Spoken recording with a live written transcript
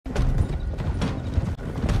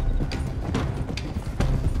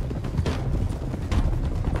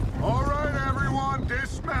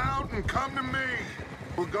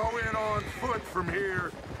go in on foot from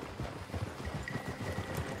here.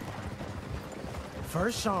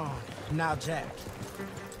 First Sean, now Jack.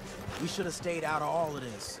 We should have stayed out of all of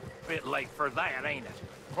this. Bit late for that, ain't it?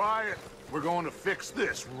 Quiet. We're going to fix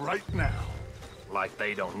this right now. Like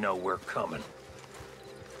they don't know we're coming.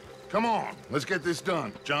 Come on, let's get this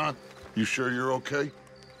done. John, you sure you're okay?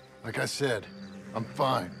 Like I said, I'm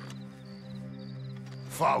fine.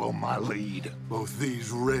 Follow my lead. Both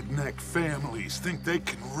these redneck families think they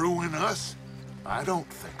can ruin us? I don't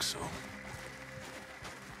think so.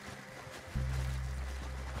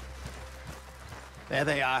 There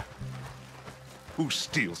they are. Who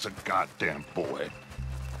steals a goddamn boy?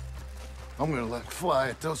 I'm gonna let fly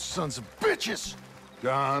at those sons of bitches!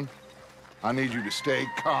 John, I need you to stay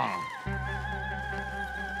calm.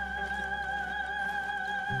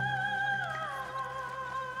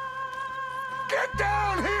 Get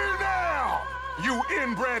down here now, you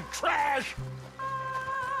inbred trash!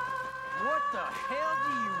 What the hell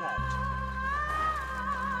do you want?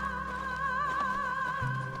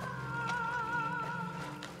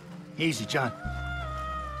 Easy, John.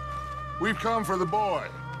 We've come for the boy.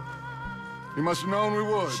 You must have known we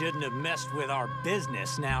would. Shouldn't have messed with our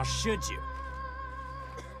business now, should you?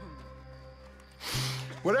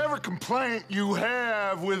 Whatever complaint you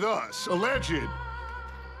have with us, alleged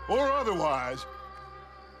or otherwise,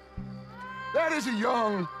 that is a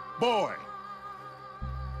young boy.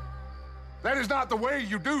 That is not the way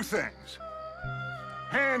you do things.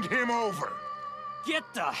 Hand him over. Get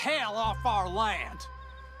the hell off our land!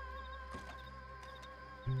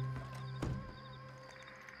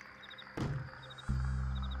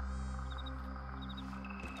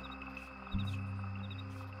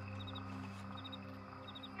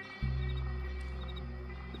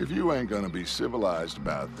 If you ain't gonna be civilized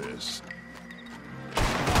about this...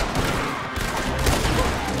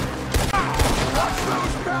 Watch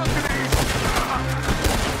those balconies!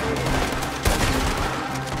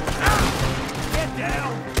 Get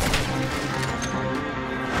down!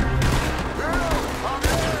 Bill, I'm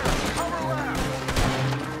there! Cover left!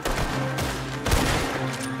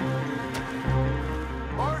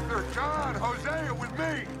 Arthur, John, Hosea with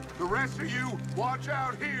me! The rest of you, watch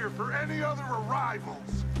out here for any other arrivals.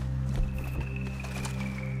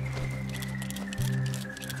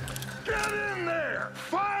 Get in there!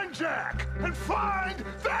 Find Jack! And find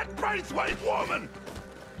that Braithwaite woman!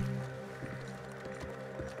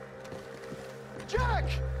 Jack!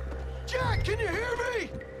 Jack, can you hear me?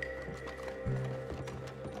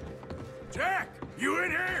 Jack! You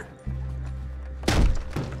in here?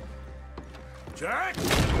 Jack?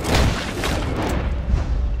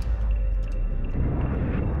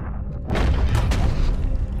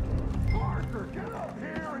 Arthur, get up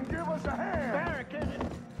here and give us a hand! Barricaded.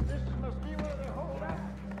 This must be where they hold out.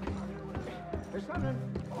 There's something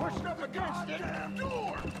pushed up against it. Damn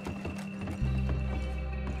door!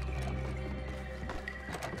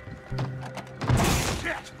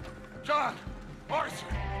 Shit! John! Arthur!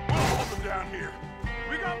 We'll hold them down here.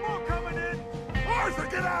 We got more coming in! Arthur,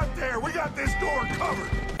 get out there! We got this door covered!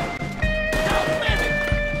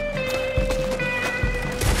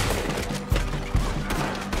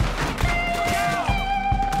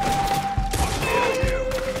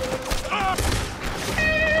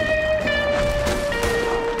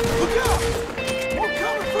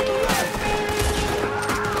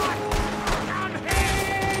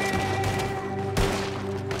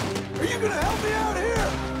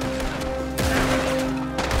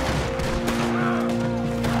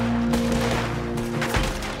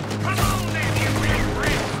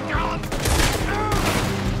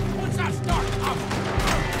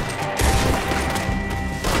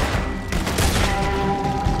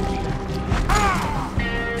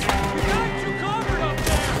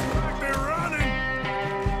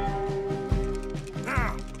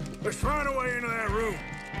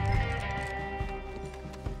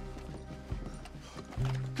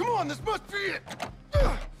 This must be it!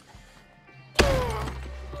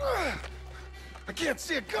 I can't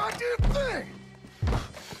see a goddamn thing!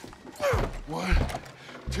 1,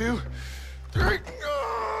 2, 3... What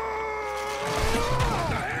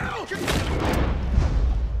the hell?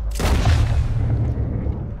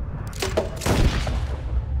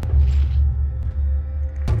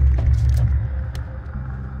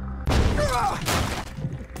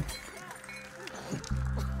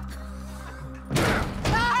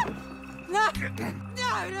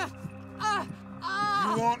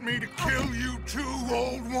 You want me to kill you too,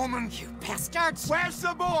 old woman? You bastards! Where's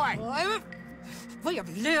the boy? We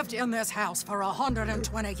have lived in this house for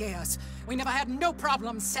 120 years. We never had no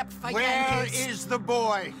problems except for Yankees. Where is the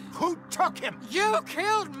boy? Who took him? You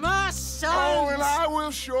killed my son! Oh, and I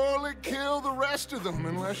will surely kill the rest of them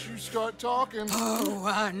unless you start talking. Oh,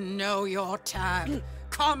 I know your type.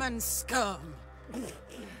 Common scum.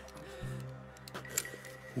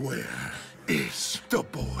 Where is the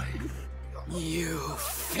boy? You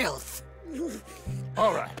filth.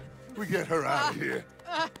 All right, we get her out of here.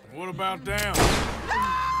 What about them?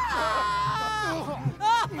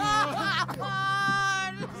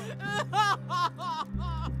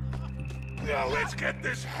 Now let's get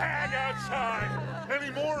this hag outside.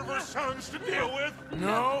 Any more of her sons to deal with?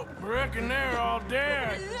 No, reckon they're all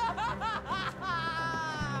dead.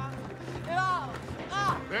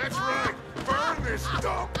 That's right. Burn this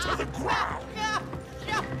dump to the ground.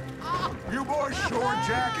 You boys sure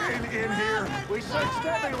Jack ain't in here? We searched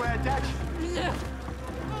everywhere, Dutch.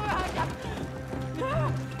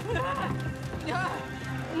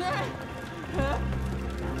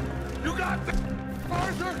 You got the...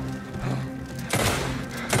 Arthur?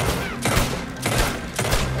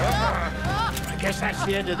 I guess that's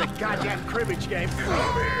the end of the goddamn cribbage game.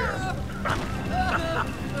 Come here.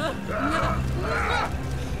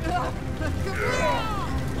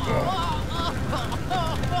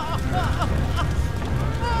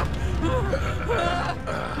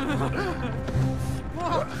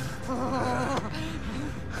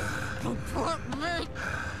 Put me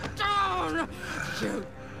down, you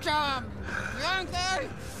damn Yankee!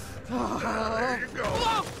 There you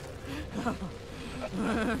go.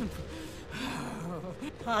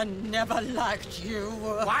 I never liked you.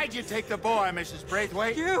 Why'd you take the boy, Mrs.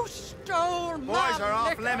 Braithwaite? You stole my Boys are off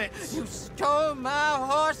liquor. limits. You stole my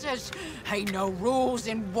horses. Ain't no rules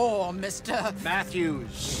in war, mister.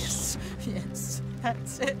 Matthews, Yes,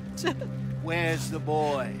 that's it. where's the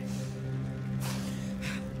boy?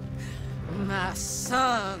 My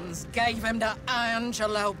sons gave him to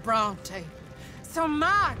Angelo Bronte. So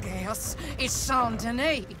my guess is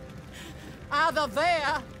Saint-Denis. Either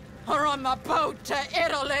there or on the boat to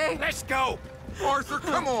Italy. Let's go. Arthur,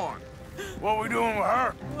 come on. What we doing with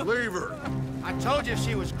her? Leave her. I told you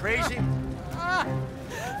she was crazy.